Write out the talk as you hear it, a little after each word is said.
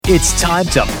It's time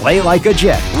to play like a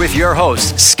Jet with your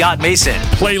host, Scott Mason.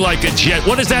 Play like a Jet.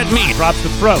 What does that mean? Drops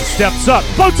the throw, steps up,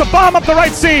 floats a bomb up the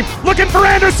right seam, looking for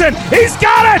Anderson. He's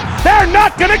got it! They're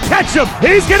not going to catch him.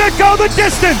 He's going to go the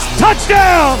distance.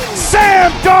 Touchdown!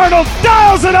 Sam Darnold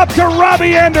dials it up to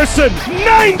Robbie Anderson.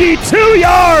 92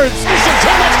 yards! Anderson,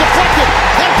 too much deflected,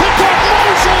 and picked off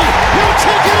Mosley. He'll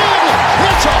take it in.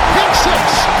 It's a pick six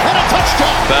and a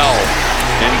touchdown. Bell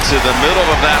into the middle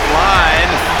of that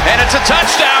line, and it's a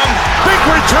touchdown. Big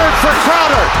return for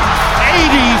Crowder.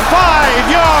 85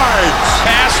 yards.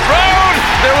 Pass thrown.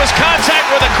 There was contact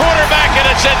with the quarterback, and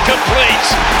it's incomplete.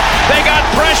 They got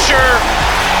pressure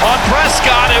on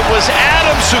Prescott. It was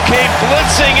Adams who came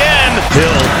blitzing in.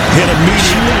 Hill hit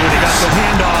immediately when he got the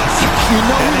handoff. You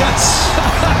know that's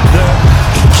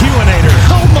The Q-inator.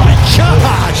 oh my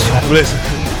gosh. Listen,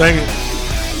 thank you.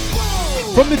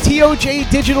 From the TOJ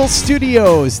Digital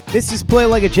Studios, this is Play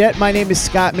Like a Jet. My name is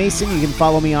Scott Mason. You can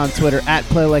follow me on Twitter at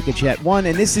PlayLikeAJet1,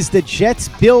 and this is the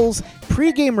Jets-Bills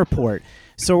pregame report.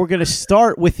 So we're going to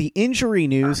start with the injury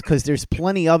news because there's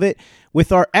plenty of it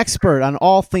with our expert on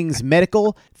all things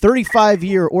medical,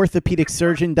 35-year orthopedic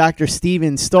surgeon, Dr.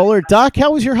 Steven Stoller. Doc,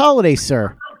 how was your holiday,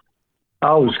 sir?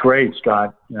 Oh, it was great,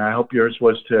 Scott. And I hope yours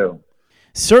was too.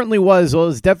 Certainly was. Well, it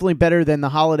was definitely better than the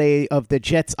holiday of the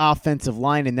Jets' offensive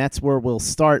line, and that's where we'll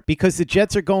start because the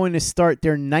Jets are going to start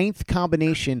their 9th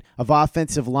combination of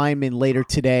offensive linemen later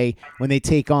today when they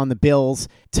take on the Bills.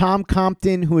 Tom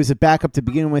Compton, who is a backup to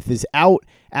begin with, is out.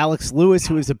 Alex Lewis,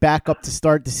 who is a backup to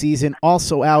start the season,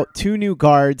 also out. 2 new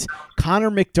guards,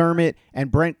 Connor McDermott and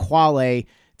Brent Quale.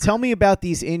 Tell me about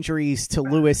these injuries to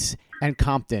Lewis and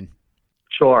Compton.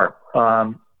 Sure.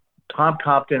 Tom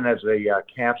Compton has a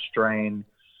calf strain,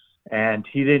 and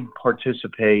he didn't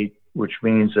participate, which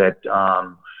means that,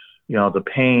 the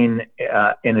pain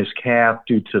in his calf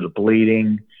due to the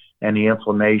bleeding and the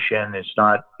inflammation is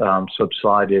not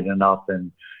subsided enough.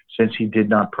 And since he did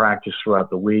not practice throughout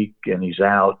the week and he's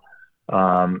out,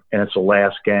 and it's the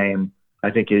last game,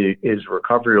 I think his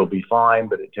recovery will be fine,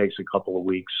 but it takes a couple of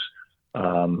weeks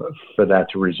for that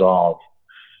to resolve.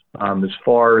 As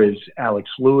far as Alex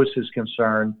Lewis is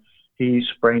concerned, he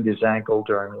sprained his ankle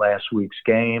during last week's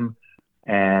game,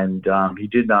 and he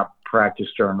did not practice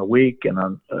during the week.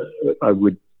 And I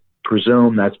would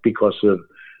presume that's because of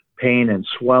pain and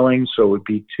swelling, so it would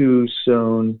be too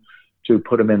soon to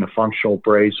put him in a functional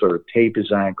brace or tape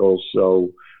his ankles.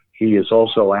 So he is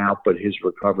also out, but his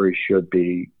recovery should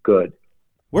be good.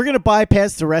 We're going to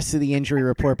bypass the rest of the injury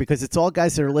report because it's all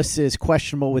guys that are listed as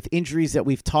questionable with injuries that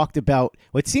we've talked about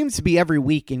what seems to be every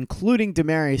week, including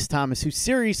Demaryius Thomas, who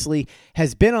seriously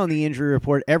has been on the injury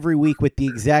report every week with the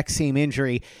exact same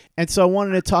injury. And so I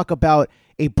wanted to talk about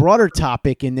a broader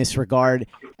topic in this regard,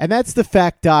 and that's the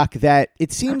fact, Doc, that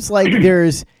it seems like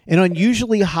there's an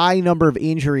unusually high number of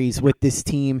injuries with this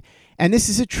team, and this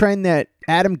is a trend that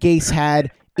Adam Gase had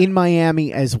in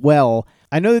Miami as well.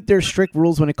 I know that there's strict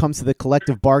rules when it comes to the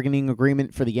collective bargaining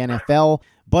agreement for the NFL,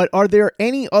 but are there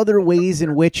any other ways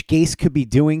in which Gase could be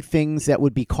doing things that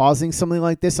would be causing something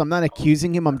like this? I'm not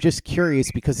accusing him. I'm just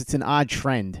curious because it's an odd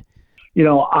trend.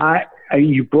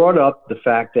 You brought up the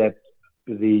fact that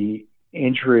the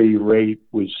injury rate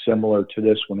was similar to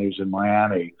this when he was in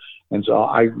Miami, and so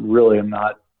I really am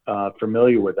not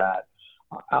familiar with that.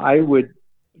 I would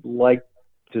like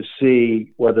to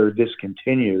see whether this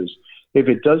continues. If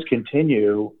it does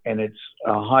continue and it's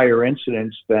a higher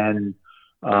incidence than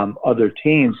other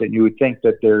teams, then you would think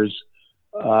that there's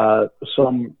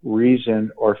some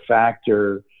reason or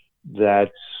factor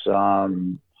that's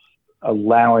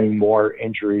allowing more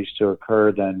injuries to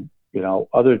occur than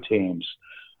other teams.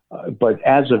 But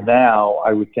as of now,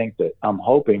 I would think that I'm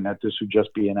hoping that this would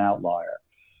just be an outlier.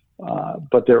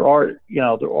 But there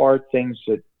are things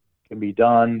that can be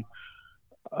done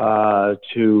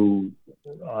to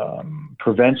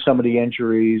prevent some of the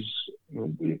injuries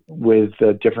with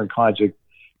different kinds of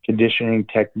conditioning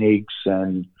techniques,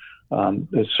 and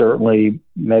certainly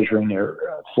measuring their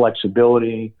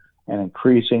flexibility and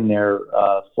increasing their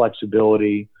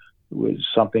flexibility was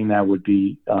something that would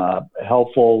be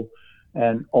helpful.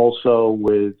 And also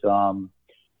with,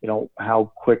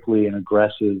 how quickly and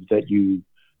aggressive that you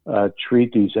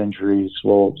treat these injuries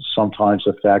will sometimes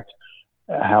affect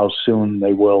how soon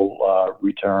they will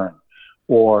return,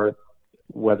 or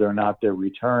whether or not they're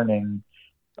returning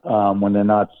when they're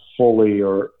not fully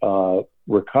or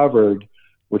recovered,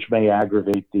 which may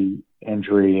aggravate the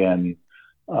injury and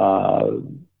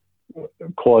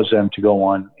cause them to go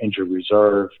on injured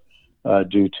reserve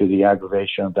due to the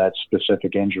aggravation of that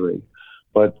specific injury.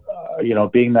 But,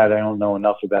 being that I don't know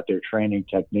enough about their training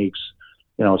techniques,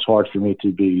 it's hard for me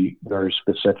to be very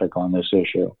specific on this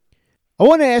issue. I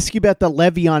want to ask you about the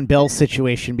Le'Veon Bell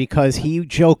situation because he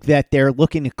joked that they're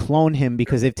looking to clone him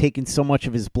because they've taken so much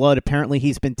of his blood. Apparently,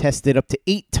 he's been tested up to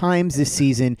 8 times this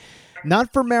season,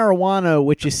 not for marijuana,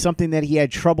 which is something that he had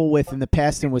trouble with in the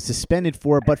past and was suspended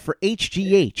for, but for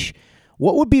HGH.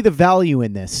 What would be the value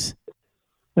in this?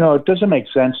 It doesn't make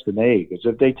sense to me because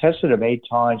if they tested him 8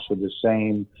 times for the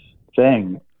same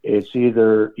thing, it's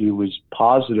either he was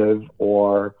positive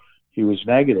or he was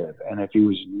negative. And if he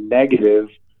was negative,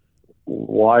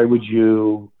 why would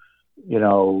you,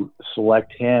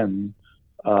 select him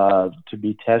to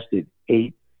be tested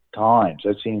 8 times?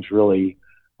 That seems really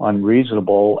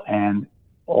unreasonable and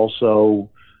also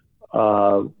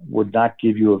would not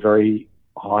give you a very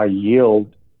high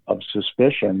yield of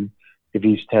suspicion if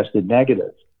he's tested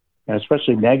negative, and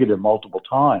especially negative multiple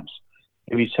times.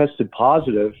 If he's tested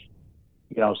positive,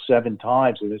 7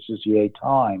 times, and this is the 8th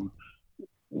time,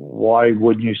 why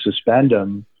wouldn't you suspend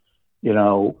him,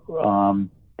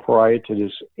 prior to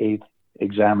this 8th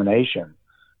examination?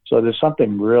 So there's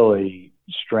something really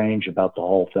strange about the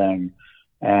whole thing.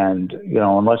 And,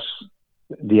 unless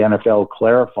the NFL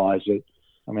clarifies it,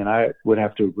 I would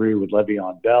have to agree with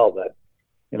Le'Veon Bell that,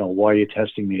 why are you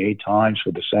testing me 8 times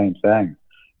for the same thing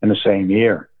in the same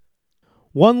year?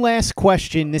 One last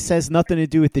question. This has nothing to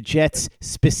do with the Jets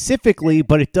specifically,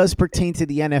 but it does pertain to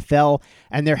the NFL,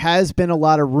 and there has been a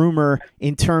lot of rumor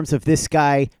in terms of this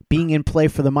guy being in play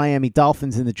for the Miami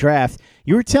Dolphins in the draft.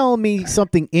 You were telling me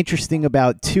something interesting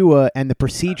about Tua and the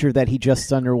procedure that he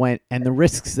just underwent and the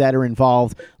risks that are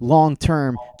involved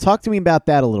long-term. Talk to me about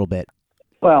that a little bit.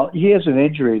 Well, he has an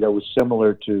injury that was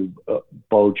similar to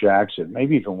Bo Jackson,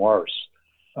 maybe even worse.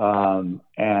 And,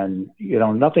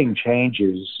 nothing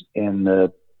changes in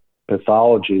the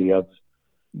pathology of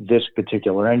this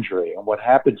particular injury. And what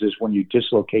happens is when you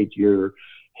dislocate your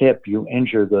hip, you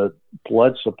injure the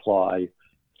blood supply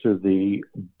to the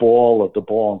ball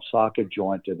and socket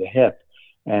joint of the hip.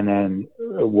 And then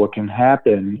what can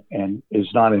happen, and is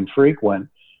not infrequent,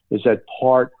 is that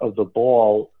part of the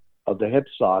ball of the hip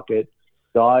socket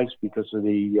dies because of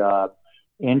the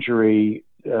injury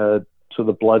to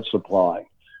the blood supply.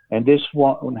 And this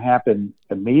won't happen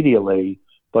immediately,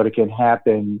 but it can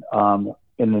happen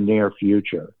in the near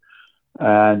future.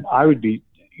 And I would be,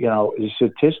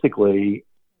 statistically,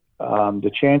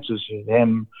 the chances of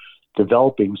him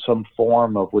developing some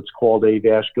form of what's called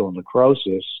avascular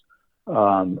necrosis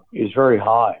is very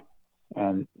high.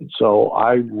 And so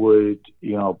I would,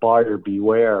 buyer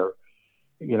beware,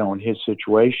 in his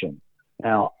situation.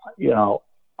 Now,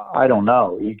 I don't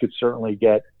know. He could certainly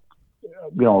get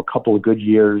a couple of good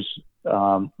years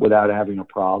without having a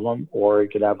problem, or he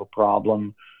could have a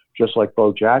problem just like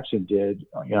Bo Jackson did,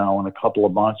 in a couple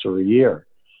of months or a year.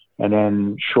 And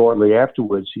then shortly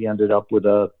afterwards, he ended up with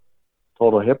a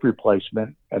total hip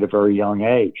replacement at a very young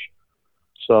age.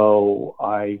 So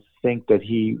I think that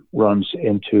he runs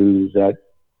into that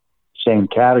same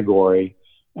category,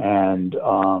 and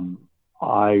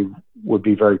I would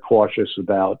be very cautious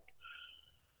about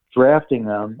drafting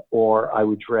them, or I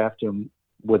would draft him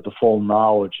with the full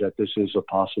knowledge that this is a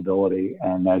possibility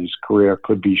and that his career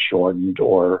could be shortened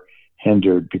or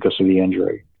hindered because of the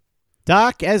injury.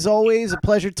 Doc, as always, a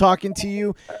pleasure talking to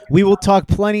you. We will talk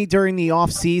plenty during the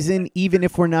off season, even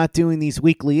if we're not doing these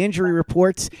weekly injury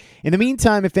reports. In the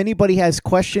meantime, if anybody has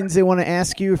questions they want to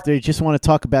ask you, if they just want to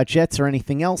talk about Jets or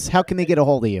anything else, how can they get a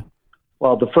hold of you?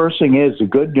 Well, the first thing is the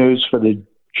good news for the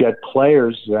Jet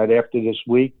players that after this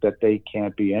week that they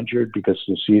can't be injured because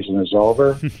the season is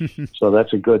over. So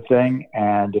that's a good thing.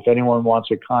 And if anyone wants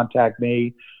to contact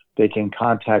me, they can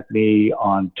contact me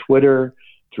on Twitter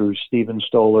through Steven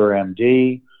Stoller,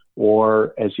 MD,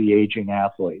 or as the Aging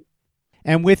Athlete.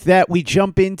 And with that, we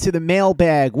jump into the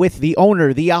mailbag with the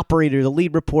owner, the operator, the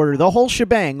lead reporter, the whole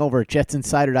shebang over at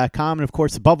jetsinsider.com. And, of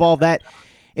course, above all that,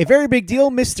 a very big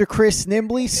deal, Mr. Chris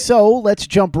Nimbley. So let's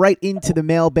jump right into the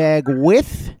mailbag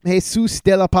with Jesus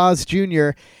De La Paz Jr.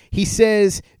 He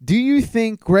says, do you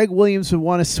think Greg Williams would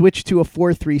want to switch to a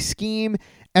 4-3 scheme?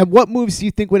 And what moves do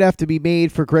you think would have to be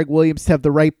made for Greg Williams to have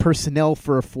the right personnel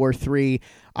for a 4-3?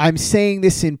 I'm saying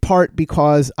this in part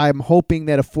because I'm hoping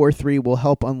that a 4-3 will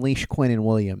help unleash Quinnen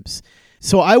Williams.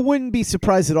 So I wouldn't be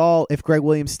surprised at all if Greg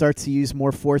Williams starts to use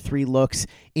more 4-3 looks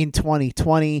in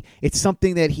 2020. It's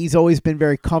something that he's always been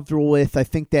very comfortable with. I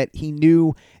think that he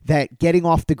knew that getting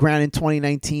off the ground in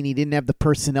 2019, he didn't have the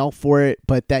personnel for it,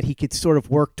 but that he could sort of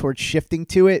work towards shifting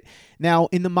to it. Now,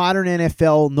 in the modern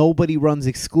NFL, nobody runs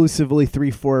exclusively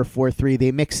 3-4 or 4-3.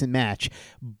 They mix and match.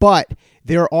 But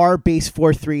there are base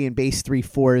 4-3 and base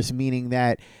 3-4s, meaning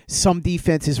that some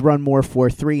defenses run more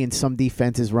 4-3 and some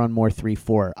defenses run more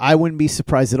 3-4. I wouldn't be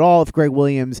surprised at all if Greg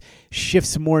Williams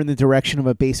shifts more in the direction of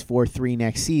a base 4-3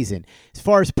 next season. As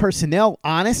far as personnel,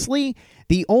 honestly,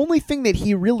 the only thing that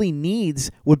he really needs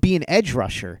would be an edge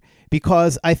rusher,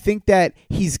 because I think that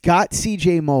he's got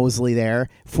C.J. Mosley there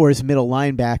for his middle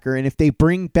linebacker, and if they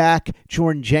bring back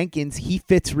Jordan Jenkins, he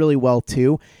fits really well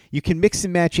too. You can mix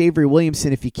and match Avery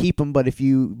Williamson if you keep him, but if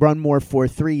you run more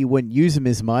 4-3, you wouldn't use him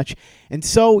as much. And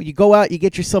so you go out, you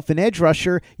get yourself an edge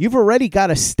rusher. You've already got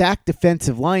a stacked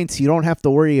defensive line, so you don't have to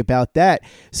worry about that.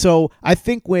 So I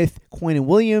think with Quinnen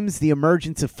Williams, the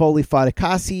emergence of Foley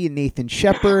Fatukasi and Nathan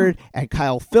Shepard and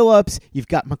Kyle Phillips, you've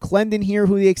got McClendon here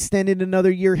who they extended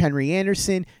another year, Henry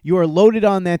Anderson. You are loaded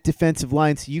on that defensive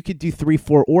line, so you could do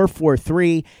 3-4 or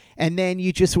 4-3, and then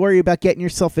you just worry about getting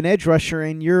yourself an edge rusher,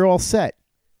 and you're all set.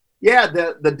 Yeah,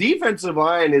 the defensive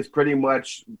line is pretty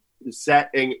much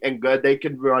set and good. They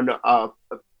could run a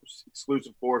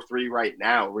exclusive 4-3 right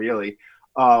now, really.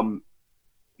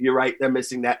 You're right, they're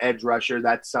missing that edge rusher.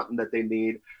 That's something that they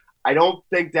need. I don't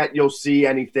think that you'll see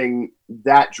anything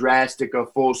that drastic, a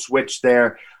full switch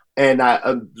there, and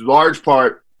a large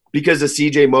part because of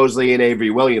C.J. Mosley and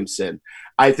Avery Williamson.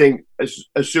 I think,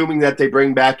 assuming that they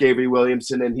bring back Avery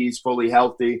Williamson and he's fully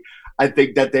healthy, I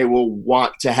think that they will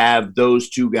want to have those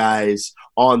two guys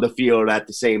on the field at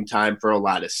the same time for a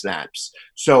lot of snaps.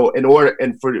 So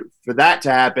for that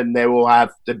to happen, they will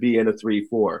have to be in a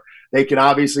 3-4. They can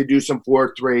obviously do some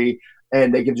 4-3,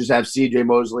 and they can just have C.J.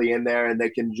 Mosley in there, and they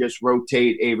can just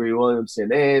rotate Avery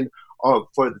Williamson in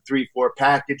for the 3-4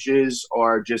 packages,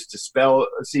 or just to spell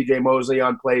C.J. Mosley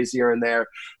on plays here and there.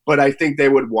 But I think they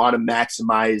would want to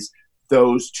maximize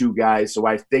those two guys, so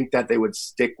I think that they would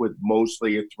stick with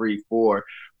mostly a 3-4.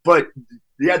 But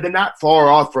yeah, they're not far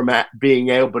off from being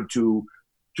able to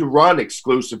run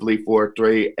exclusively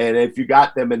 4-3. And if you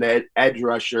got them an edge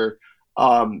rusher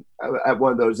at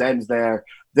one of those ends there,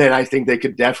 then I think they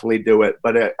could definitely do it.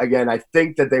 But again, I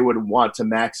think that they would want to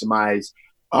maximize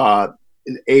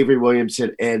Avery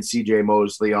Williamson and C.J.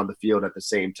 Mosley on the field at the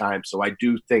same time. So I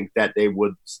do think that they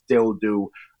would still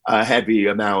do a heavy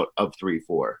amount of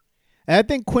 3-4. I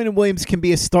think Quinnen Williams can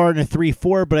be a star in a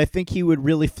 3-4, but I think he would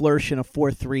really flourish in a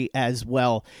 4-3 as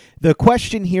well. The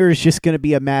question here is just going to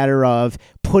be a matter of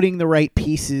putting the right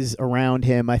pieces around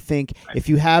him. I think if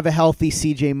you have a healthy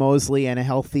C.J. Mosley and a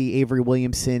healthy Avery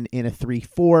Williamson in a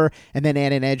 3-4 and then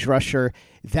add an edge rusher,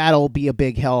 that'll be a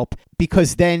big help,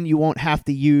 because then you won't have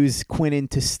to use Quinnen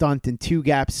to stunt in two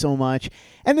gaps so much.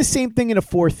 And the same thing in a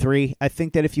 4-3. I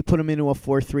think that if you put him into a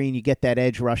 4-3 and you get that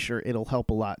edge rusher, it'll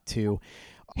help a lot too.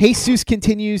 Jesus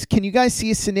continues, can you guys see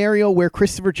a scenario where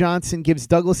Christopher Johnson gives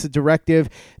Douglas a directive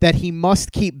that he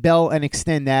must keep Bell and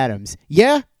extend Adams?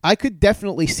 Yeah, I could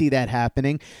definitely see that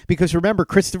happening, because remember,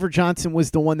 Christopher Johnson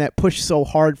was the one that pushed so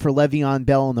hard for Le'Veon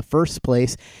Bell in the first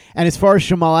place. And as far as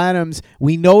Jamal Adams,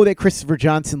 we know that Christopher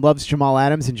Johnson loves Jamal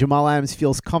Adams, and Jamal Adams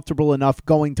feels comfortable enough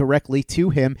going directly to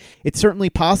him. It's certainly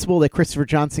possible that Christopher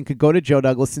Johnson could go to Joe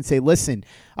Douglas and say, listen,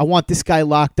 I want this guy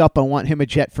locked up. I want him a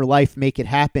Jet for life. Make it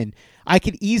happen. I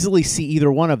could easily see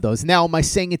either one of those. Now, am I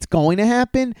saying it's going to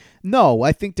happen? No,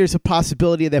 I think there's a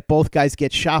possibility that both guys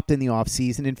get shopped in the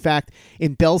offseason. In fact,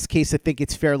 in Bell's case, I think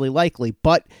it's fairly likely.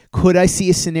 But could I see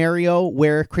a scenario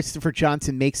where Christopher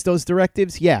Johnson makes those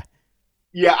directives? Yeah.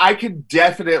 Yeah, I could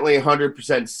definitely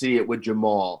 100% see it with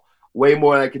Jamal. Way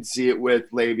more than I could see it with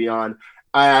Le'Veon.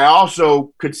 I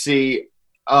also could see,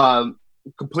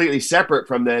 completely separate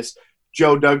from this,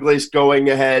 Joe Douglas going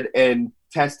ahead and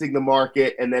testing the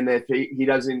market, and then if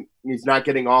he's not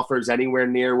getting offers anywhere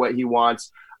near what he wants,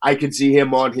 I could see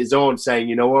him on his own saying,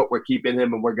 you know what, we're keeping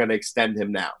him and we're going to extend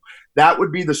him now. That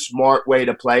would be the smart way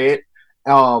to play it.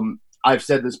 I've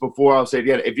said this before, I'll say it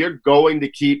again. If you're going to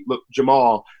keep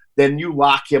Jamal, then you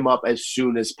lock him up as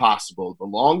soon as possible. The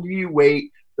longer you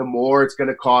wait, the more it's going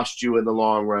to cost you in the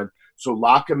long run. So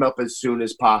lock him up as soon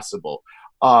as possible.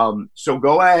 So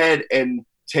go ahead and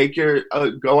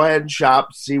go ahead and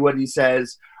shop, see what he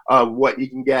says, what you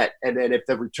can get. And then if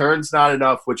the return's not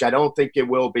enough, which I don't think it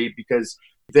will be, because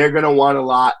they're going to want a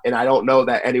lot, and I don't know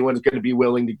that anyone's going to be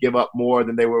willing to give up more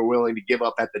than they were willing to give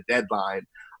up at the deadline,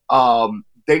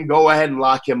 then go ahead and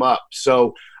lock him up.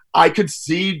 So I could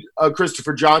see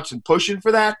Christopher Johnson pushing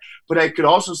for that, but I could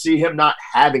also see him not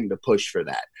having to push for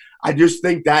that. I just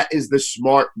think that is the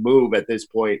smart move at this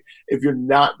point. If you're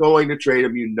not going to trade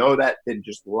him, you know that, then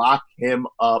just lock him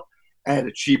up at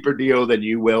a cheaper deal than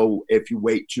you will if you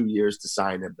wait 2 years to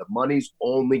sign him. The money's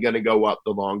only going to go up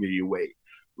the longer you wait.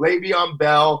 Le'Veon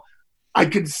Bell, I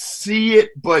could see it,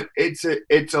 but it's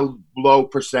a low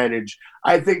percentage.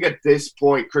 I think at this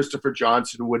point, Christopher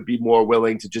Johnson would be more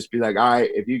willing to just be like, all right,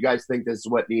 if you guys think this is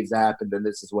what needs to happen, then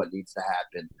this is what needs to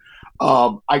happen.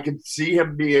 I could see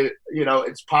him being,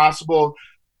 it's possible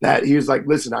that he was like,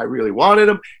 listen, I really wanted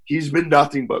him. He's been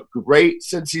nothing but great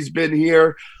since he's been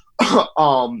here.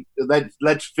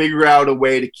 Let's figure out a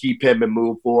way to keep him and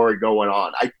move forward going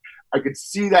on. I could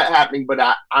see that happening, but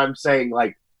I'm saying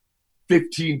like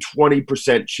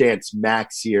 15-20% chance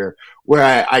max here,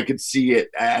 where I could see it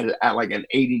at like an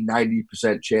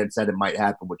 80-90% chance that it might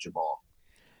happen with Jamal.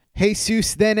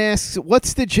 Jesus then asks,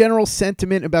 what's the general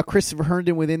sentiment about Christopher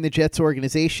Herndon within the Jets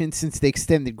organization since they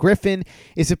extended Griffin?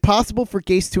 Is it possible for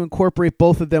Gase to incorporate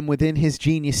both of them within his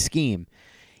genius scheme?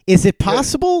 Is it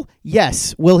possible?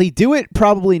 Yes. Will he do it?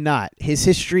 Probably not. His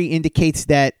history indicates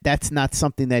that that's not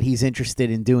something that he's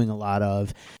interested in doing a lot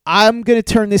of. I'm going to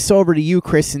turn this over to you,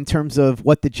 Chris, in terms of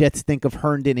what the Jets think of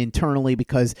Herndon internally,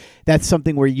 because that's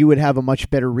something where you would have a much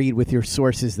better read with your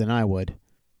sources than I would.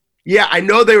 Yeah, I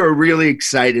know they were really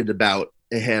excited about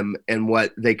him and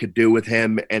what they could do with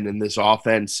him and in this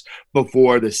offense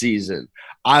before the season.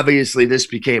 Obviously, this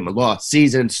became a lost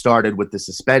season, started with the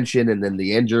suspension and then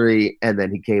the injury, and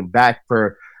then he came back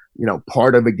for,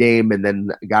 part of a game and then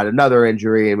got another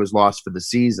injury and was lost for the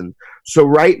season. So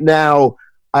right now,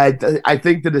 I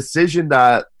think the decision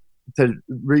to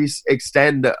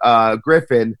extend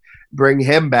Griffin, bring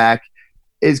him back,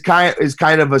 is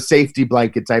kind of a safety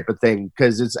blanket type of thing,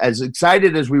 because it's as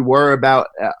excited as we were about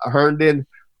Herndon,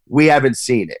 we haven't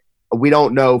seen it. We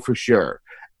don't know for sure.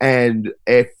 And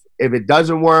if it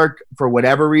doesn't work for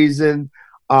whatever reason,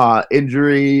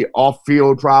 injury,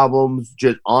 off-field problems,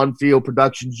 just on-field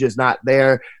production's just not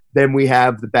there, then we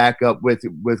have the backup with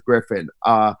Griffin.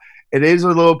 It is a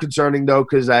little concerning, though,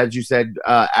 because as you said,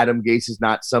 Adam Gase is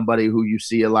not somebody who you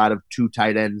see a lot of two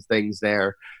tight end things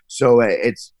there. So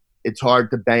it's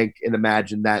hard to bank and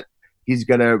imagine that he's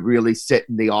going to really sit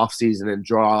in the offseason and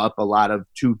draw up a lot of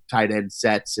two tight end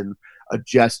sets and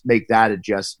make that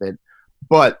adjustment.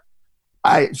 But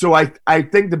I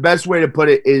think the best way to put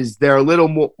it is they're a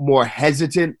little more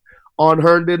hesitant on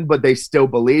Herndon, but they still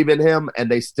believe in him and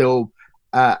they still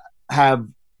have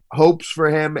hopes for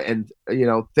him and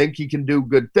think he can do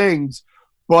good things,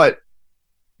 but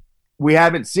we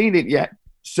haven't seen it yet.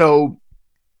 So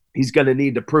he's going to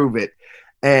need to prove it.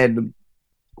 And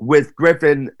with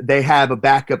Griffin, they have a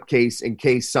backup case in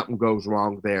case something goes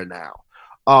wrong there now.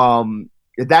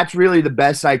 That's really the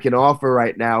best I can offer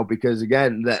right now because,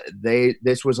 again,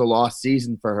 this was a lost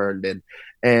season for Herndon.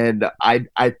 And I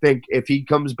think if he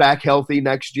comes back healthy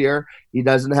next year, he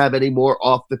doesn't have any more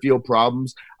off-the-field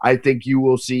problems, I think you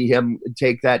will see him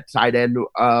take that tight end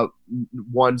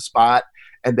one spot,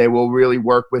 and they will really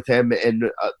work with him and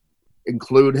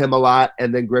include him a lot.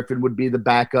 And then Griffin would be the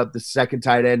backup, the second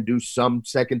tight end, do some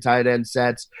second tight end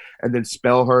sets, and then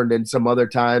spell Herndon some other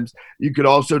times. You could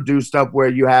also do stuff where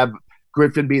you have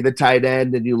Griffin be the tight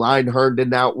end and you line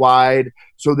Herndon out wide.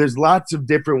 So there's lots of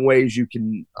different ways you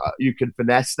can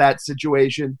finesse that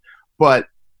situation. But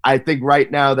I think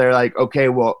right now they're like, okay,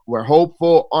 well, we're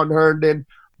hopeful on Herndon,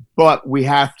 but we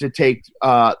have to take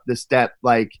the step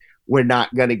like we're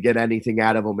not going to get anything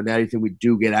out of him, and anything we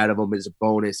do get out of him is a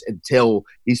bonus until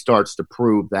he starts to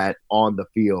prove that on the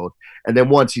field. And then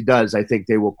once he does, I think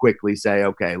they will quickly say,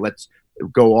 okay, let's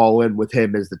go all in with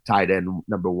him as the tight end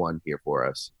number one here for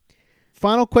us.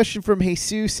 Final question from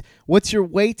Jesus. What's your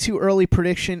way too early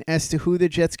prediction as to who the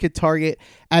Jets could target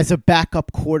as a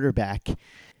backup quarterback?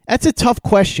 That's a tough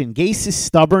question. Gase is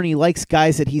stubborn. He likes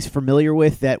guys that he's familiar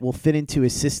with that will fit into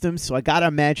his system. So I got to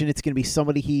imagine it's going to be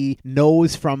somebody he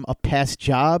knows from a past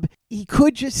job. He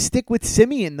could just stick with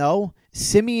Simeon, though.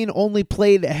 Simeon only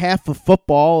played half of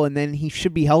football, and then he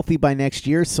should be healthy by next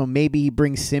year. So maybe he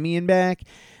brings Simeon back.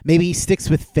 Maybe he sticks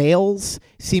with Fales.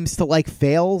 Seems to like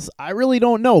Fales. I really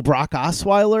don't know. Brock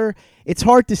Osweiler. It's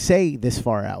hard to say this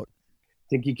far out.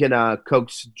 Think he can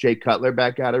coax Jay Cutler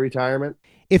back out of retirement?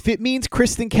 If it means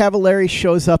Kristen Cavallari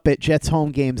shows up at Jets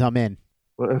home games, I'm in.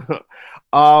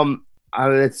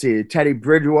 Let's see. Teddy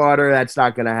Bridgewater, that's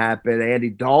not going to happen. Andy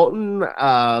Dalton,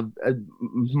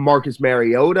 Marcus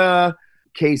Mariota,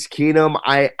 Case Keenum.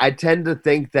 I tend to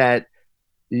think that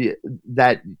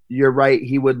you're right.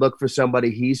 He would look for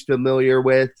somebody he's familiar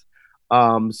with,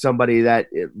 somebody that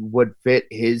would fit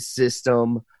his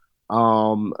system.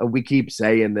 We keep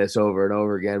saying this over and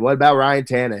over again. What about Ryan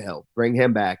Tannehill? Bring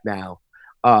him back now.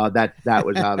 That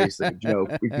was obviously a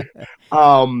joke.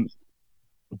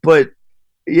 But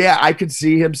Yeah, I could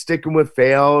see him sticking with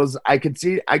Fales.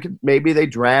 Maybe they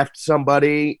draft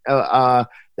somebody.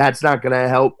 That's not going to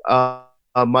help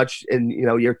much in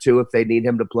year 2 if they need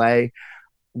him to play.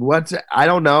 I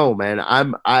don't know, man.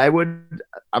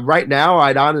 Right now,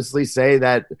 I'd honestly say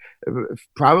that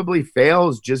probably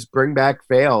Fales, just bring back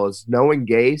Fales. Knowing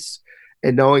Gase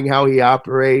and knowing how he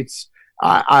operates,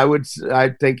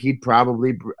 I think he'd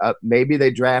probably maybe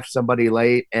they draft somebody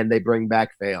late and they bring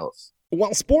back Fales.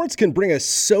 While sports can bring us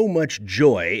so much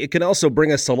joy, it can also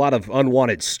bring us a lot of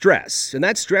unwanted stress, and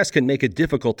that stress can make it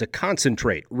difficult to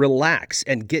concentrate, relax,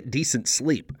 and get decent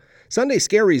sleep. Sunday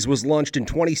Scaries was launched in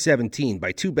 2017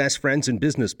 by two best friends and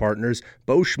business partners,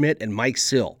 Bo Schmidt and Mike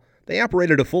Sill. They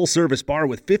operated a full-service bar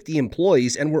with 50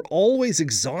 employees and were always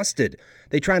exhausted.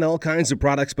 They tried all kinds of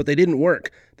products, but they didn't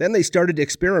work. Then they started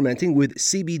experimenting with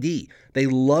CBD. They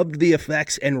loved the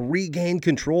effects and regained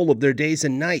control of their days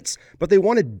and nights, but they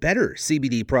wanted better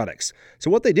CBD products. So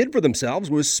what they did for themselves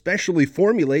was specially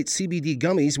formulate CBD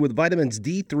gummies with vitamins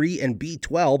D3 and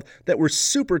B12 that were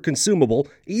super consumable,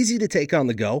 easy to take on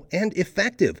the go, and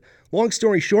effective. Long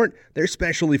story short, their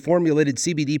specially formulated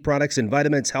CBD products and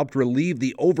vitamins helped relieve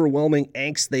the overwhelming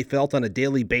angst they felt on a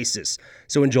daily basis.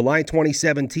 So in July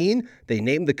 2017, they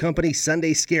named the company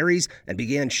Sunday Scaries and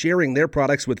began sharing their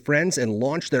products with friends and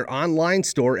launched their online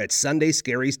store at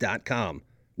sundayscaries.com.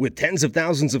 With tens of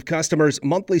thousands of customers,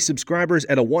 monthly subscribers,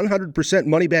 and a 100%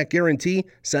 money-back guarantee,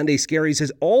 Sunday Scaries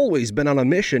has always been on a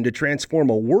mission to transform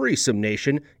a worrisome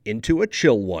nation into a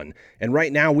chill one. And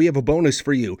right now, we have a bonus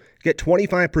for you. Get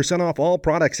 25% off all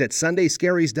products at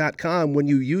sundayscaries.com when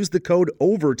you use the code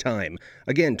OVERTIME.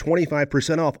 Again,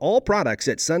 25% off all products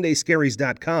at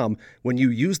sundayscaries.com when you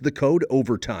use the code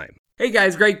OVERTIME. Hey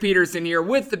guys, Greg Peterson here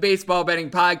with the Baseball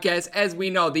Betting Podcast. As we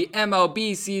know, the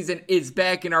MLB season is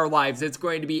back in our lives. It's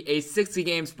going to be a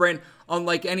 60-game sprint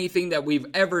unlike anything that we've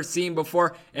ever seen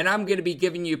before, and I'm going to be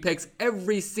giving you picks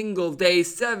every single day,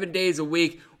 7 days a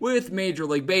week with Major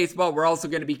League Baseball. We're also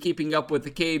going to be keeping up with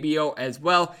the KBO as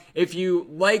well. If you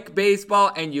like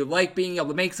baseball and you like being able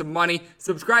to make some money,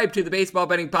 subscribe to the Baseball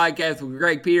Betting Podcast with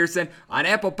Greg Peterson on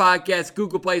Apple Podcasts,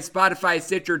 Google Play, Spotify,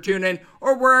 Stitcher, TuneIn,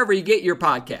 or wherever you get your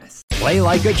podcasts. Play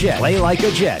like a Jet. Play like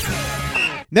a Jet.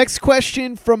 Next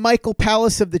question from Michael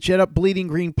Pallas of the Jet Up Bleeding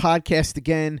Green podcast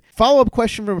again. Follow-up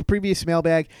question from a previous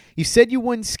mailbag. You said you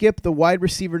wouldn't skip the wide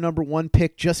receiver number 1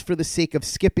 pick just for the sake of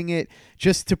skipping it,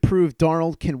 just to prove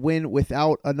Darnold can win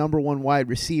without a number 1 wide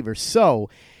receiver. So,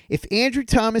 if Andrew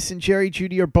Thomas and Jerry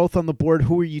Jeudy are both on the board,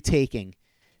 who are you taking?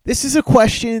 This is a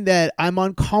question that I'm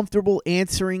uncomfortable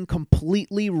answering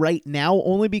completely right now,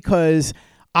 only because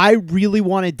I really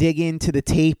want to dig into the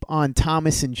tape on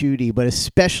Thomas and Jeudy, but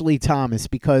especially Thomas,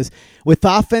 because with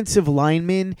offensive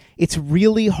linemen, it's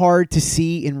really hard to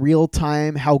see in real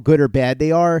time how good or bad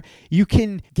they are. You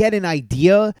can get an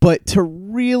idea, but to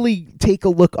really take a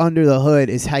look under the hood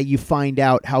is how you find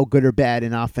out how good or bad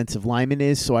an offensive lineman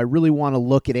is. So I really want to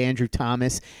look at Andrew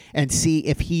Thomas and see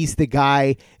if he's the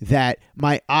guy that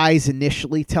my eyes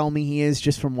initially tell me he is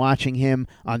just from watching him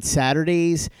on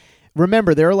Saturdays.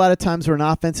 Remember, there are a lot of times where an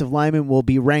offensive lineman will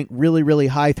be ranked really, really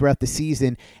high throughout the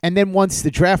season, and then once the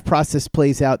draft process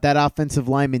plays out, that offensive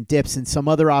lineman dips and some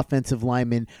other offensive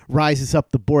lineman rises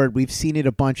up the board. We've seen it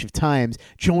a bunch of times.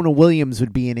 Jonah Williams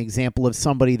would be an example of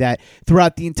somebody that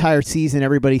throughout the entire season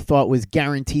everybody thought was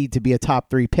guaranteed to be a top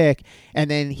 3 pick, and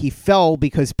then he fell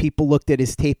because people looked at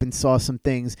his tape and saw some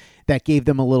things that gave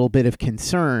them a little bit of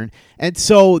concern. And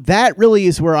so that really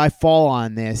is where I fall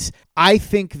on this. I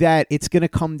think that it's going to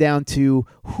come down to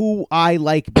who I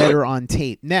like better on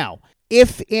tape. Now,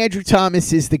 if Andrew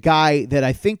Thomas is the guy that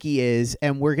I think he is,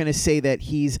 and we're going to say that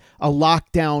he's a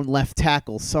lockdown left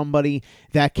tackle, somebody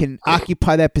that can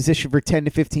occupy that position for 10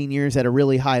 to 15 years at a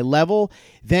really high level,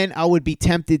 then I would be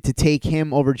tempted to take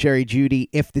him over Jerry Jeudy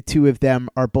if the two of them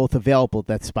are both available at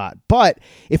that spot. But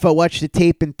if I watch the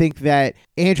tape and think that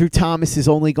Andrew Thomas is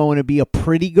only going to be a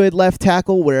pretty good left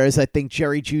tackle, whereas I think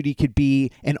Jerry Jeudy could be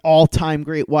an all-time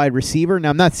great wide receiver.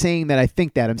 Now, I'm not saying that I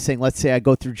think that. I'm saying let's say I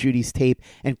go through Judy's tape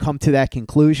and come to that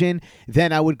conclusion,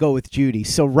 then I would go with Jeudy.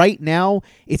 So right now,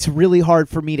 it's really hard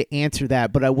for me to answer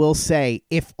that, but I will say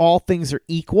if all things are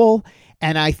equal,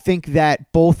 and I think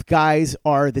that both guys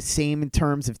are the same in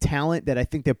terms of talent, that I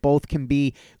think that both can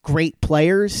be great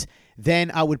players, then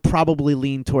I would probably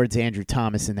lean towards Andrew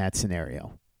Thomas in that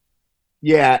scenario.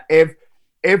 Yeah, if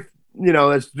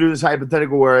let's do this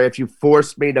hypothetical where if you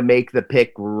forced me to make the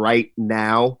pick right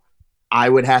now, I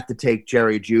would have to take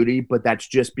Jerry Jeudy, but that's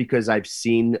just because I've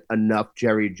seen enough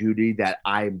Jerry Jeudy that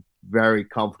I'm very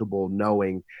comfortable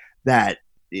knowing that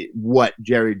what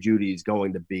Jerry Jeudy is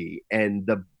going to be. And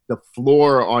the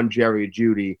floor on Jerry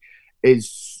Jeudy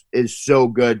is so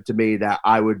good to me that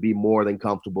I would be more than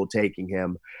comfortable taking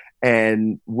him.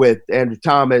 And with Andrew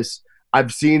Thomas,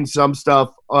 I've seen some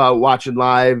stuff watching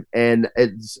live, and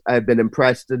I've been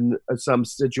impressed in some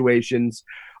situations,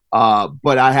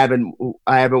 but I haven't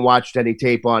watched any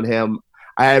tape on him.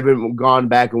 I haven't gone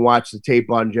back and watched the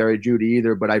tape on Jerry Jeudy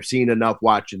either, but I've seen enough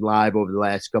watching live over the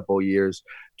last couple of years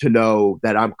to know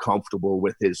that I'm comfortable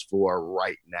with his floor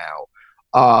right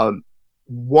now.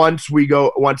 Once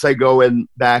I go in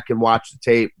back and watch the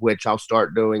tape, which I'll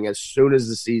start doing as soon as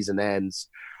the season ends,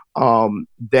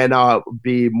 then I'll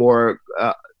be more,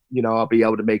 I'll be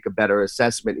able to make a better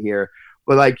assessment here.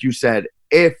 But like you said,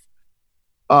 if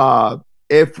I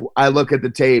look at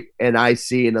the tape and I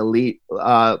see an elite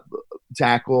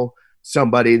tackle,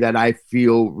 somebody that I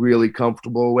feel really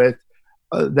comfortable with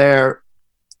there,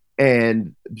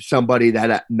 and somebody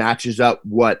that matches up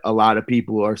what a lot of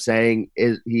people are saying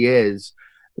he is,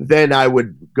 then I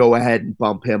would go ahead and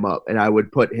bump him up, and I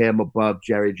would put him above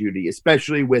Jerry Jeudy,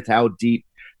 especially with how deep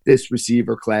this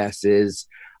receiver class is.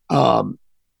 You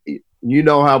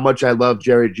know how much I love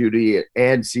Jerry Jeudy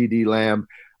and CD Lamb.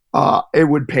 It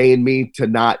would pain me to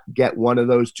not get one of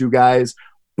those two guys.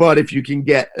 But if you can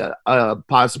get a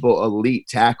possible elite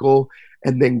tackle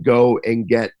and then go and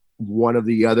get one of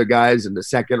the other guys in the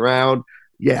second round,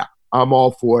 yeah, I'm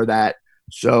all for that.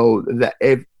 So that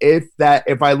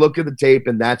if I look at the tape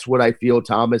and that's what I feel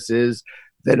Thomas is,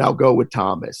 then I'll go with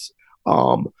Thomas.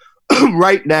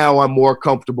 Right now, I'm more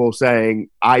comfortable saying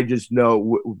I just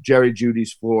know Jerry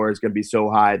Jeudy's floor is going to be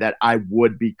so high that I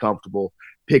would be comfortable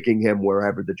picking him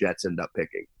wherever the Jets end up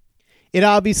picking. It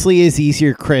obviously is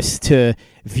easier, Chris, to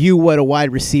view what a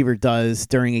wide receiver does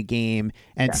during a game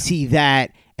and see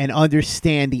that and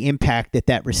understand the impact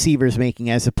that receiver is making,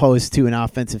 as opposed to an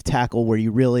offensive tackle where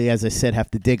you really, as I said, have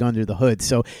to dig under the hood.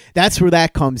 So that's where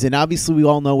that comes in. Obviously, we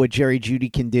all know what Jerry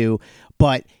Jeudy can do,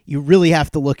 but you really have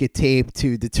to look at tape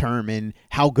to determine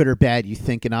how good or bad you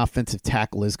think an offensive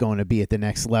tackle is going to be at the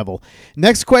next level.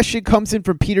 Next question comes in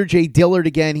from Peter J. Dillard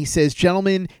again. He says,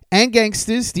 gentlemen and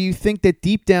gangsters, do you think that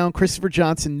deep down Christopher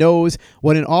Johnson knows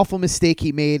what an awful mistake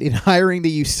he made in hiring the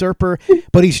usurper,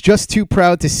 but he's just too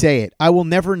proud to say it? I will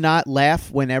never not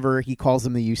laugh whenever he calls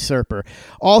him the usurper.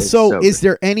 Also, is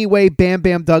there any way Bam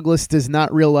Bam Douglas does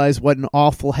not realize what an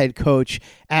awful head coach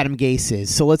Adam Gase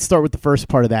is? So let's start with the first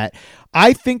part of that.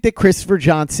 I think that Christopher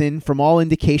Johnson, from all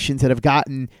indications that I've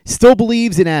gotten, still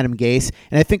believes in Adam Gase,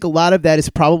 and I think a lot of that is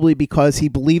probably because he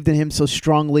believed in him so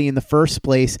strongly in the first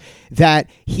place that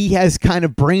he has kind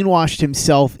of brainwashed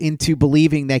himself into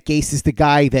believing that Gase is the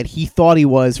guy that he thought he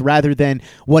was, rather than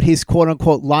what his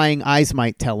quote-unquote lying eyes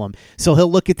might tell him. So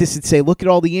he'll look at this and say, look at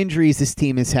all the injuries this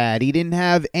team has had. He didn't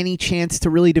have any chance to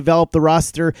really develop the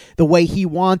roster the way he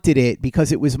wanted it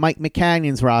because it was Mike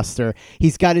McCagnon's roster.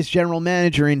 He's got his general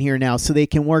manager in here now, so they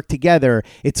can work together.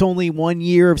 It's only 1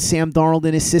 year of Sam Darnold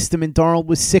in his system, and Darnold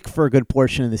was sick for a good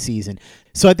portion of the season.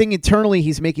 So I think internally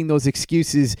he's making those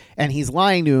excuses and he's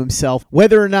lying to himself.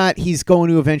 Whether or not he's going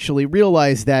to eventually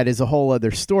realize that is a whole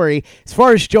other story. As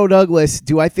far as Joe Douglas,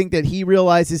 do I think that he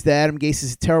realizes that Adam Gase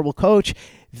is a terrible coach?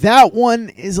 That one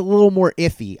is a little more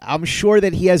iffy. I'm sure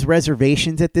that he has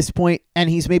reservations at this point, and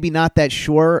he's maybe not that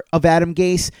sure of Adam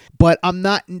Gase, but I'm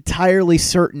not entirely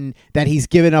certain that he's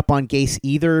given up on Gase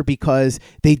either, because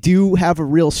they do have a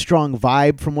real strong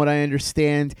vibe from what I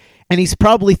understand. And he's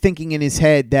probably thinking in his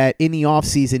head that in the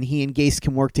offseason, he and Gase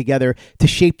can work together to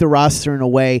shape the roster in a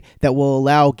way that will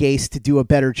allow Gase to do a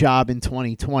better job in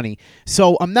 2020.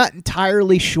 So I'm not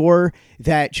entirely sure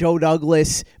that Joe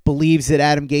Douglas believes that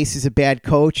Adam Gase is a bad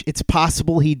coach. It's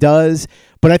possible he does,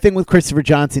 but I think with Christopher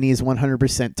Johnson, he has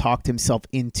 100% talked himself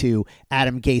into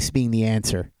Adam Gase being the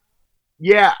answer.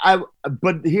 Yeah,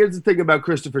 but here's the thing about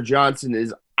Christopher Johnson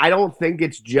is I don't think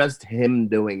it's just him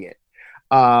doing it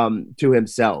to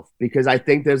himself, because I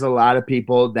think there's a lot of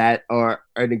people that are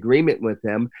in agreement with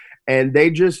him, and they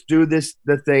just do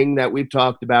the thing that we've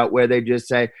talked about where they just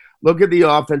say, look at the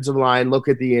offensive line, look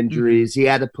at the injuries. He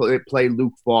had to play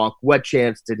Luke Falk. What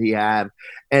chance did he have?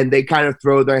 And they kind of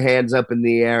throw their hands up in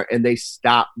the air and they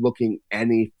stop looking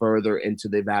any further into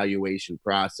the evaluation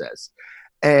process.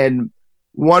 And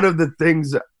one of the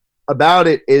things about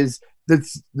it is the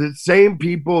same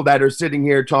people that are sitting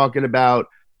here talking about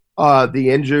the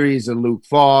injuries and Luke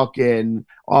Falk and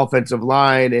offensive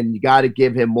line, and you got to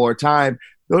give him more time.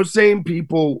 Those same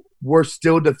people were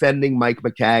still defending Mike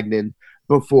McCagnon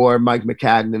before Mike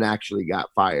McCagnon actually got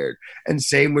fired. And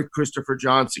same with Christopher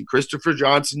Johnson. Christopher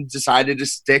Johnson decided to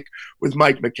stick with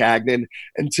Mike McCagnon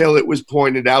until it was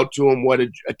pointed out to him what a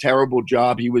terrible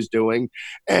job he was doing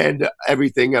and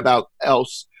everything about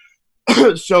else.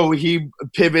 So he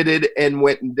pivoted and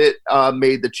went and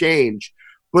made the change.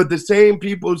 But the same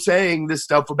people saying this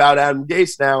stuff about Adam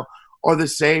Gase now are the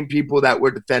same people that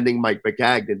were defending Mike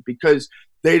Maccagnan, because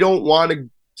they don't want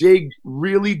to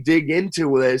really dig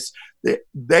into this.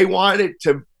 They want it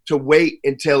to wait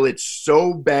until it's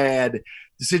so bad,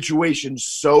 the situation's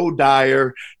so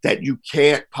dire that you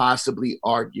can't possibly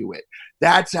argue it.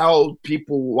 That's how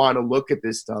people want to look at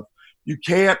this stuff. You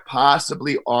can't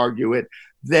possibly argue it.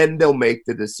 Then they'll make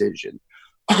the decision.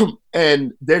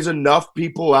 And there's enough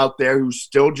people out there who's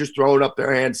still just throwing up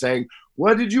their hands saying,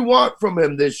 what did you want from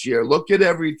him this year? Look at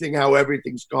everything, how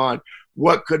everything's gone.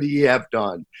 What could he have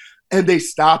done? And they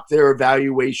stop their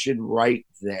evaluation right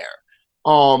there.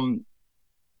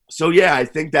 So, yeah, I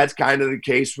think that's kind of the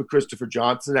case with Christopher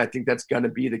Johnson. I think that's going to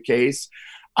be the case.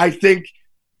 I think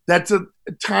that's a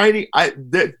tiny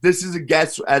this is a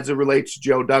guess as it relates to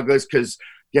Joe Douglas, because,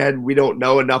 again, we don't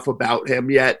know enough about him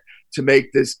yet to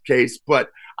make this case. But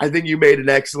I think you made an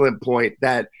excellent point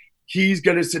that he's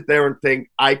going to sit there and think,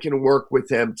 I can work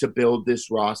with him to build this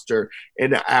roster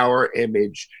in our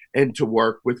image and to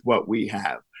work with what we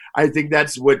have. I think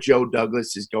that's what Joe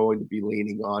Douglas is going to be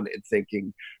leaning on and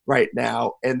thinking right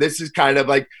now. And this is kind of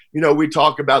like, we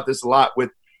talk about this a lot with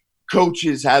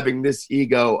coaches having this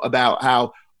ego about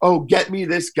how, oh, get me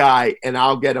this guy and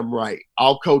I'll get him right.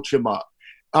 I'll coach him up.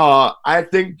 I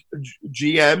think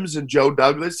GMs and Joe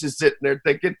Douglas is sitting there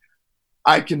thinking,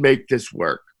 I can make this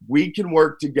work. We can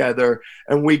work together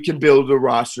and we can build a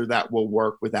roster that will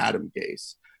work with Adam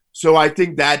Gase. So I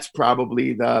think that's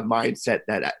probably the mindset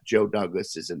that Joe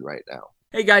Douglas is in right now.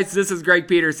 Hey guys, this is Greg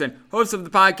Peterson, host of the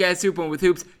podcast Hoopin' with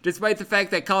Hoops. Despite the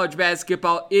fact that college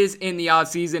basketball is in the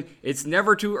offseason, it's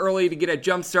never too early to get a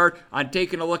jump start on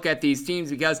taking a look at these teams,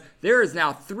 because there is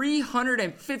now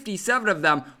 357 of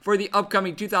them for the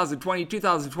upcoming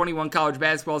 2020-2021 college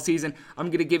basketball season. I'm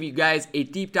going to give you guys a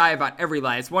deep dive on every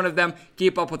last one of them,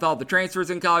 keep up with all the transfers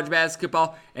in college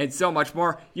basketball, and so much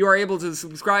more. You are able to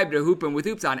subscribe to Hoopin' with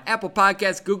Hoops on Apple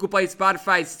Podcasts, Google Play,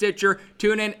 Spotify, Stitcher,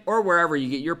 TuneIn, or wherever you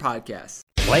get your podcasts.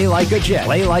 Play like a Jet.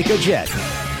 Play like a Jet.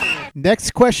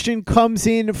 Next question comes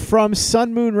in from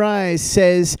Sun Moon Rise.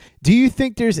 Says, do you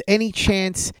think there's any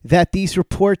chance that these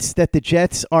reports that the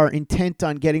Jets are intent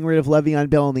on getting rid of Le'Veon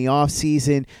Bell in the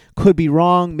offseason could be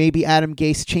wrong? Maybe Adam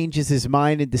Gase changes his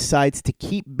mind and decides to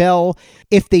keep Bell.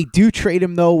 If they do trade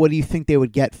him, though, what do you think they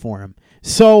would get for him?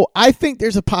 So I think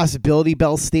there's a possibility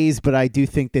Bell stays, but I do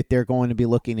think that they're going to be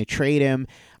looking to trade him.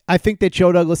 I think that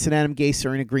Joe Douglas and Adam Gase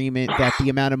are in agreement that the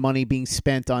amount of money being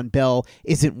spent on Bell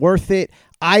isn't worth it.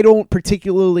 I don't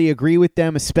particularly agree with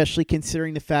them, especially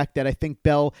considering the fact that I think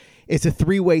Bell is a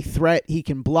three-way threat. He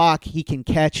can block, he can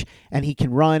catch, and he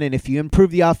can run. And if you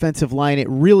improve the offensive line, it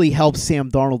really helps Sam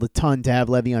Darnold a ton to have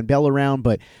Le'Veon Bell around.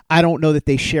 But I don't know that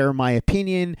they share my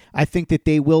opinion. I think that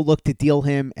they will look to deal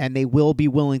him, and they will be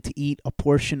willing to eat a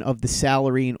portion of the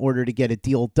salary in order to get a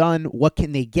deal done. What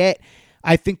can they get?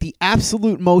 I think the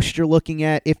absolute most you're looking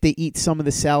at, if they eat some of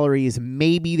the salary, is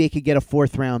maybe they could get a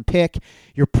 4th-round pick.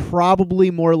 You're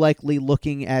probably more likely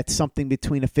looking at something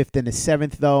between a 5th and a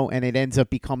 7th, though, and it ends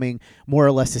up becoming more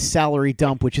or less a salary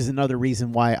dump, which is another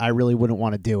reason why I really wouldn't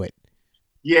want to do it.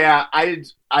 Yeah, I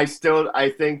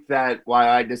think that why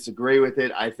I disagree with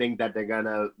it, I think that they're going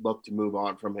to look to move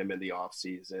on from him in the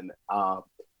offseason.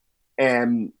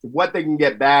 And what they can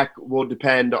get back will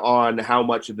depend on how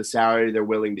much of the salary they're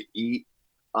willing to eat.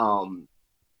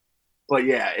 But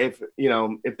yeah, if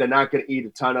they're not going to eat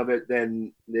a ton of it,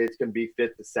 then it's going to be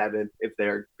 5th to 7th. If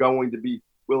they're going to be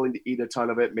willing to eat a ton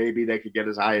of it, maybe they could get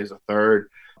as high as a 3rd.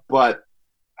 But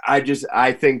I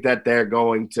think that they're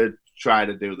going to try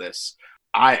to do this.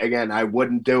 I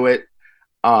wouldn't do it.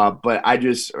 But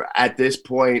at this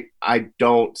point, I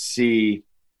don't see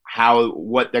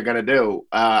what they're going to do.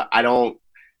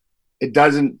 It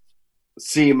doesn't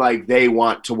seem like they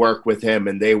want to work with him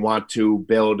and they want to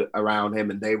build around him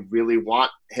and they really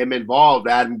want him involved.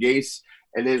 Adam Gase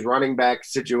and his running back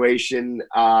situation.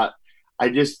 I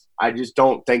just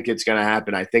don't think it's going to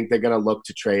happen. I think they're going to look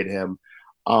to trade him.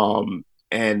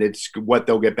 And it's what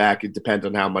they'll get back. It depends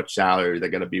on how much salary they're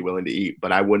going to be willing to eat,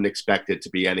 but I wouldn't expect it to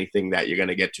be anything that you're going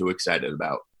to get too excited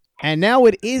about. And now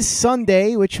it is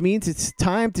Sunday, which means it's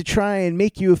time to try and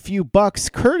make you a few bucks,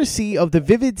 courtesy of the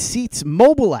Vivid Seats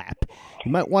mobile app.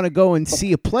 You might want to go and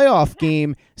see a playoff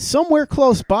game somewhere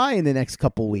close by in the next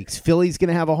couple weeks. Philly's going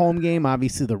to have a home game.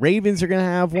 Obviously, the Ravens are going to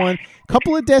have one. A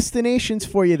couple of destinations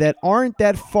for you that aren't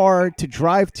that far to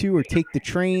drive to or take the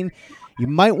train. you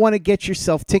might want to get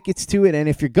yourself tickets to it. And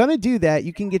if you're going to do that,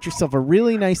 you can get yourself a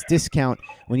really nice discount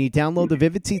when you download the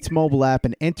Vivid Seats mobile app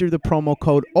and enter the promo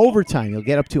code OVERTIME. You'll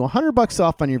get up to $100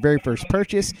 off on your very first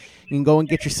purchase. You can go and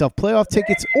get yourself playoff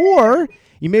tickets, or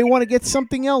you may want to get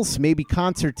something else, maybe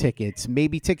concert tickets,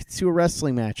 maybe tickets to a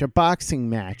wrestling match, a boxing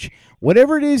match.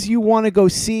 Whatever it is you want to go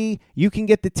see, you can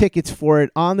get the tickets for it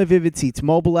on the Vivid Seats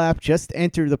mobile app. Just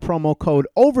enter the promo code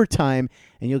OVERTIME,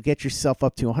 and you'll get yourself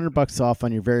up to $100 off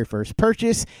on your very first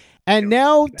purchase. And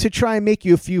now, to try and make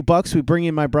you a few bucks, we bring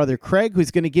in my brother Craig,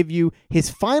 who's going to give you his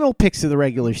final picks of the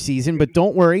regular season. But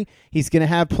don't worry, he's going to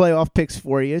have playoff picks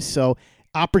for you, so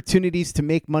opportunities to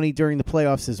make money during the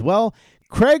playoffs as well.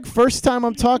 Craig, first time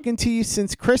I'm talking to you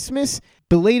since Christmas.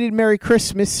 Belated Merry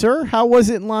Christmas, sir. How was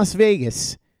it in Las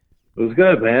Vegas? It was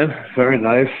good, man. Very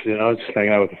nice. Just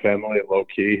hanging out with the family, low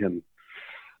key, and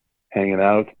hanging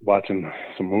out, watching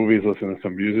some movies, listening to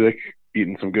some music,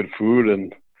 eating some good food,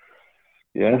 and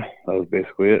yeah, that was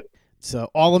basically it.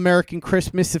 So all-American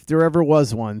Christmas, if there ever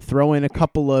was one. Throw in a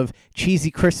couple of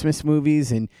cheesy Christmas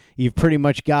movies, and you've pretty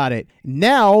much got it.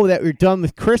 Now that you're done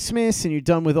with Christmas and you're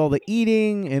done with all the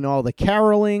eating and all the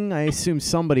caroling, I assume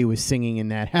somebody was singing in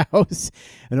that house,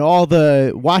 and all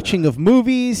the watching of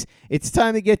movies, it's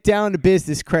time to get down to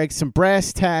business, Craig. Some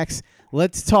brass tacks.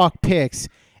 Let's talk picks.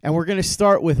 And we're going to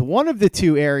start with one of the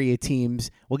two area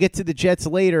teams. We'll get to the Jets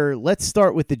later. Let's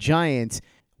start with the Giants.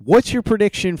 What's your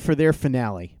prediction for their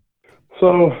finale?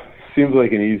 So, seems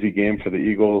like an easy game for the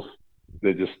Eagles.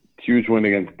 They just huge win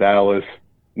against Dallas.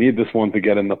 Need this one to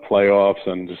get in the playoffs,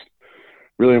 and just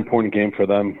really important game for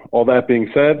them. All that being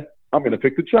said, I'm going to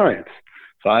pick the Giants.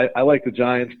 So I like the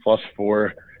Giants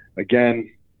 +4. Again,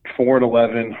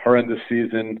 4-11, horrendous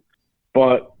season.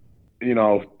 But,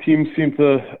 teams seem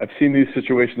to – I've seen these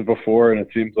situations before, and it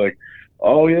seems like,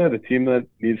 oh, yeah, the team that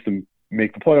needs to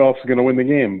make the playoffs is going to win the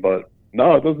game. But,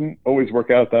 no, it doesn't always work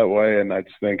out that way, and I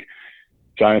just think –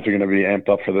 Giants are going to be amped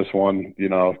up for this one,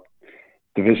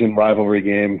 division rivalry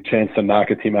game, chance to knock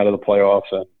a team out of the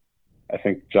playoffs. And I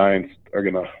think Giants are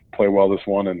going to play well this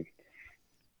one and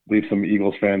leave some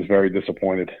Eagles fans very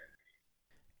disappointed.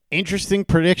 Interesting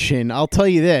prediction. I'll tell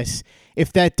you this.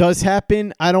 If that does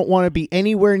happen, I don't want to be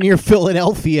anywhere near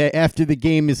Philadelphia after the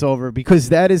game is over, because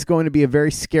that is going to be a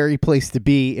very scary place to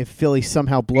be if Philly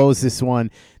somehow blows this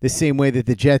one the same way that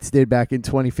the Jets did back in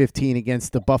 2015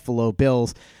 against the Buffalo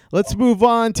Bills. Let's move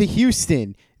on to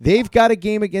Houston. They've got a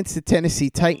game against the Tennessee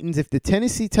Titans. If the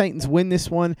Tennessee Titans win this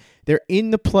one, they're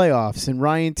in the playoffs, and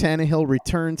Ryan Tannehill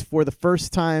returns for the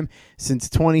first time since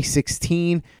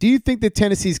 2016. Do you think that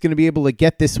Tennessee's going to be able to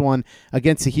get this one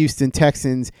against the Houston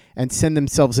Texans and send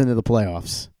themselves into the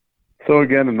playoffs? So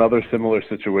again, another similar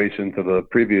situation to the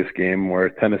previous game where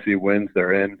Tennessee wins,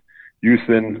 they're in.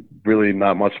 Houston, really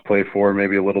not much to play for,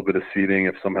 maybe a little bit of seeding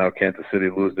if somehow Kansas City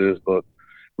loses, but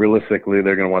realistically,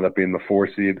 they're going to wind up being the 4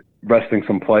 seed, resting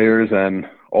some players. And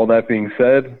all that being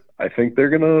said, I think they're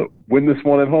going to win this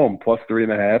one at home,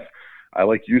 +3.5. I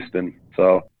like Houston.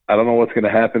 So I don't know what's going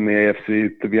to happen in the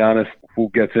AFC. To be honest,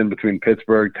 who gets in between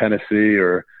Pittsburgh, Tennessee,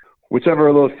 or whichever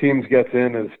of those teams gets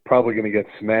in is probably going to get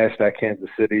smashed at Kansas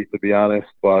City, to be honest.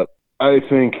 But I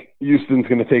think Houston's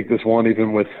going to take this one,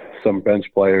 even with some bench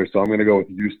players. So I'm going to go with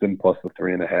Houston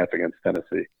 +3.5 against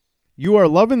Tennessee. You are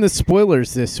loving the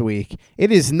spoilers this week.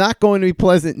 It is not going to be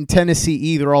pleasant in Tennessee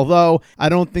either, although I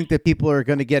don't think that people are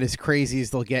going to get as crazy as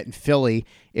they'll get in Philly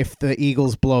if the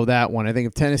Eagles blow that one. I think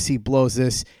if Tennessee blows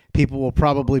this, people will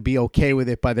probably be okay with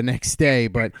it by the next day,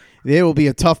 but it will be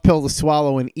a tough pill to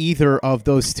swallow in either of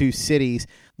those two cities.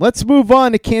 Let's move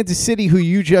on to Kansas City, who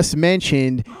you just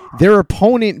mentioned. Their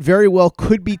opponent very well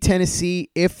could be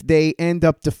Tennessee if they end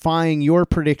up defying your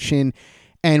prediction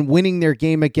and winning their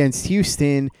game against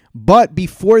Houston. But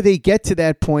before they get to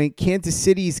that point, Kansas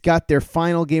City's got their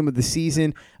final game of the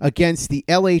season against the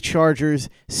LA Chargers.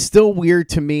 Still weird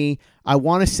to me. I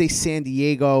want to say San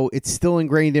Diego. It's still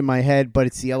ingrained in my head, but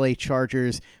it's the LA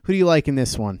Chargers. Who do you like in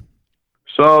this one?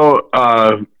 So,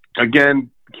 again,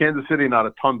 Kansas City, not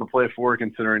a ton to play for,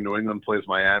 considering New England plays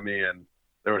Miami, and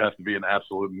there would have to be an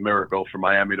absolute miracle for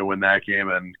Miami to win that game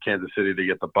and Kansas City to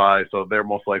get the bye. So they're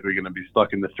most likely going to be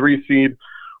stuck in the 3 seed.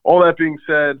 All that being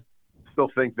said, still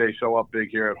think they show up big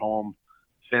here at home.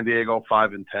 San Diego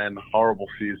 5-10, horrible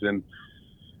season.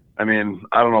 I mean,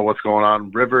 I don't know what's going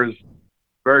on. Rivers,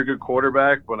 very good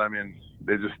quarterback, but I mean,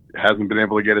 they just hasn't been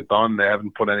able to get it done. They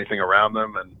haven't put anything around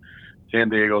them, and San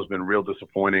Diego's been real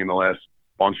disappointing the last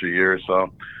bunch of years.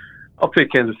 So I'll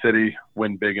take Kansas City,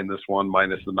 win big in this one,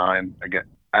 -9 again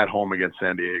at home against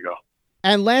San Diego.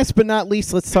 And last but not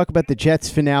least, let's talk about the Jets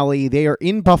finale. They are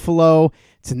in Buffalo.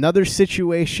 It's another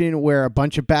situation where a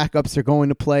bunch of backups are going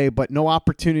to play, but no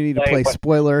opportunity to play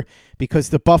spoiler because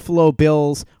the Buffalo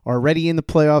Bills are already in the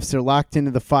playoffs. They're locked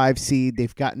into the 5 seed.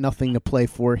 They've got nothing to play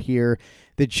for here.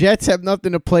 The Jets have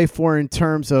nothing to play for in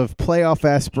terms of playoff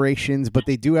aspirations, but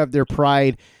they do have their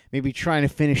pride, maybe trying to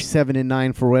finish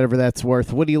 7-9 for whatever that's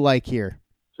worth. What do you like here?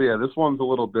 So, yeah, this one's a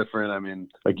little different. I mean,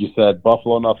 like you said,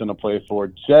 Buffalo, nothing to play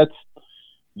for. Jets,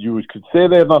 you could say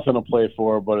they have nothing to play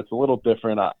for, but it's a little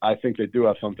different. I think they do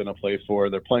have something to play for.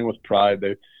 They're playing with pride.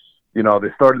 They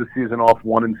started the season off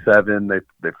 1-7.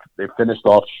 They finished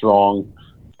off strong,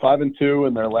 5-2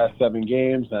 in their last 7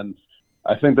 games, and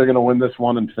I think they're going to win this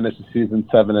one and finish the season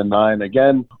 7-9.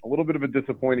 Again, a little bit of a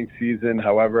disappointing season.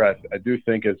 However, I do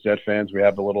think as Jet fans we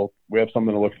have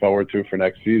something to look forward to for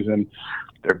next season.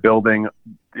 They're building.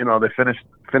 They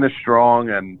finished strong,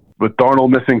 and with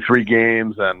Darnold missing 3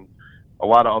 games and a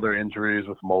lot of other injuries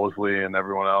with Mosley and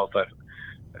everyone else, I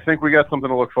think we got something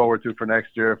to look forward to for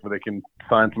next year if they can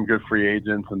sign some good free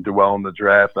agents and do well in the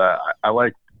draft. I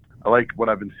like what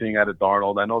I've been seeing out of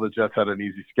Darnold. I know the Jets had an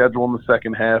easy schedule in the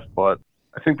second half, but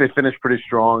I think they finished pretty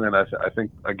strong. And I think,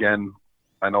 again,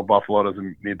 I know Buffalo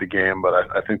doesn't need the game, but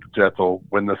I think the Jets will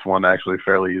win this one actually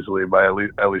fairly easily by at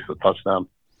least a touchdown.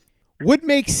 Would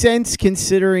make sense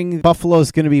considering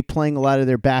Buffalo's going to be playing a lot of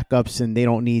their backups and they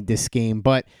don't need this game,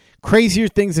 but crazier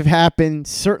things have happened.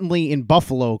 Certainly in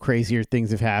Buffalo, crazier things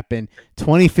have happened.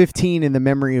 2015 in the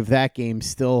memory of that game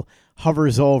still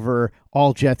hovers over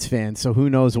all Jets fans. So who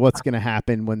knows what's going to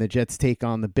happen when the Jets take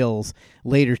on the Bills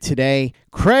later today.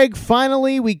 Craig,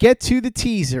 finally we get to the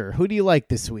teaser. Who do you like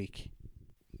this week?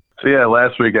 So yeah,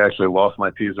 last week I actually lost my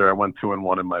teaser. I went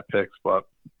 2-1 in my picks, but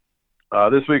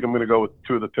this week I'm going to go with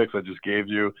 2 of the picks I just gave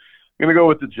you. I'm going to go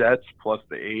with the Jets plus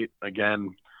the 8.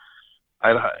 Again,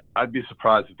 I'd be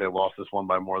surprised if they lost this one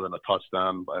by more than a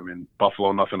touchdown. I mean,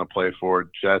 Buffalo, nothing to play for.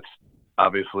 Jets,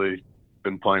 obviously,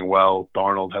 been playing well.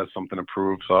 Darnold has something to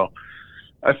prove. So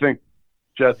I think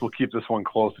Jets will keep this one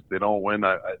close. If they don't win,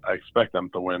 I expect them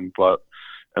to win.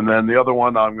 And then the other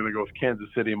one, I'm going to go with Kansas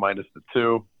City minus the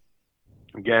 2.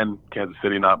 Again, Kansas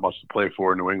City, not much to play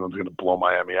for. New England's going to blow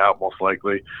Miami out most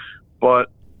likely.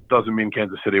 But doesn't mean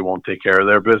Kansas City won't take care of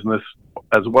their business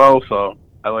as well. So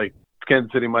I like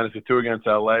Kansas City minus the 2 against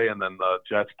LA, and then the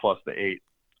Jets plus the 8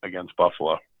 against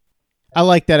Buffalo. I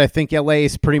like that. I think LA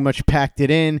has pretty much packed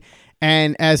it in.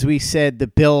 And as we said, the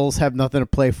Bills have nothing to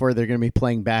play for. They're going to be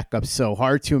playing backups. So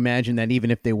hard to imagine that even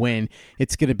if they win,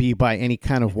 it's going to be by any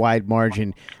kind of wide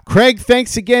margin. Craig,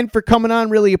 thanks again for coming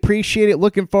on. Really appreciate it.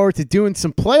 Looking forward to doing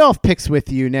some playoff picks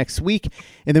with you next week.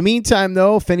 In the meantime,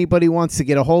 though, if anybody wants to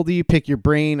get a hold of you, pick your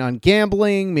brain on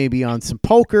gambling, maybe on some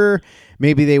poker,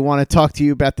 maybe they want to talk to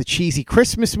you about the cheesy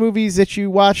Christmas movies that you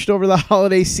watched over the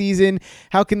holiday season,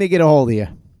 how can they get a hold of you?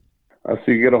 So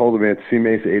you can get a hold of me at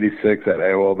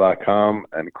cmace86@AOL.com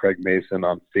and Craig Mason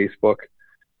on Facebook.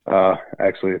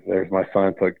 Actually, there's my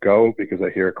sign to go because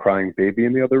I hear a crying baby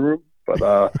in the other room. But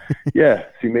yeah,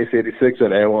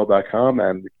 cmace86@AOL.com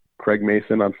and Craig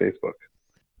Mason on Facebook.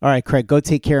 All right, Craig, go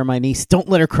take care of my niece. Don't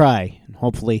let her cry. And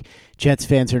hopefully Jets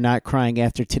fans are not crying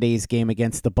after today's game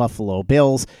against the Buffalo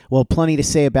Bills. Well, plenty to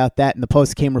say about that in the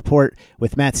post-game report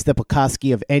with Matt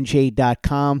Stepakowski of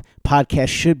NJ.com. Podcast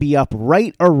should be up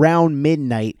right around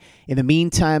midnight. In the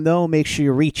meantime, though, make sure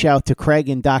you reach out to Craig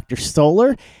and Dr.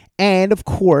 Stoller. And, of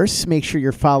course, make sure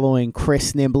you're following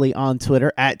Chris Nimbley on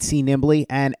Twitter at @CNimbley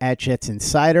and at Jets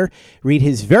Insider. Read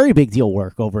his very big deal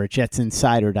work over at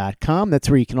jetsinsider.com. That's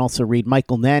where you can also read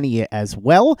Michael Nania as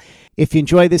well. If you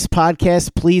enjoy this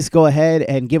podcast, please go ahead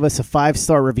and give us a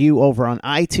 5-star review over on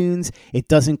iTunes. It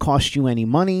doesn't cost you any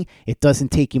money. It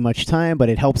doesn't take you much time, but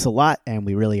it helps a lot, and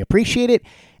we really appreciate it.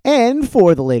 And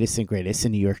for the latest and greatest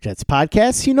in New York Jets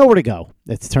podcasts, you know where to go.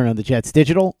 That's Turn on the Jets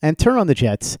Digital and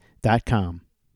turnonthejets.com.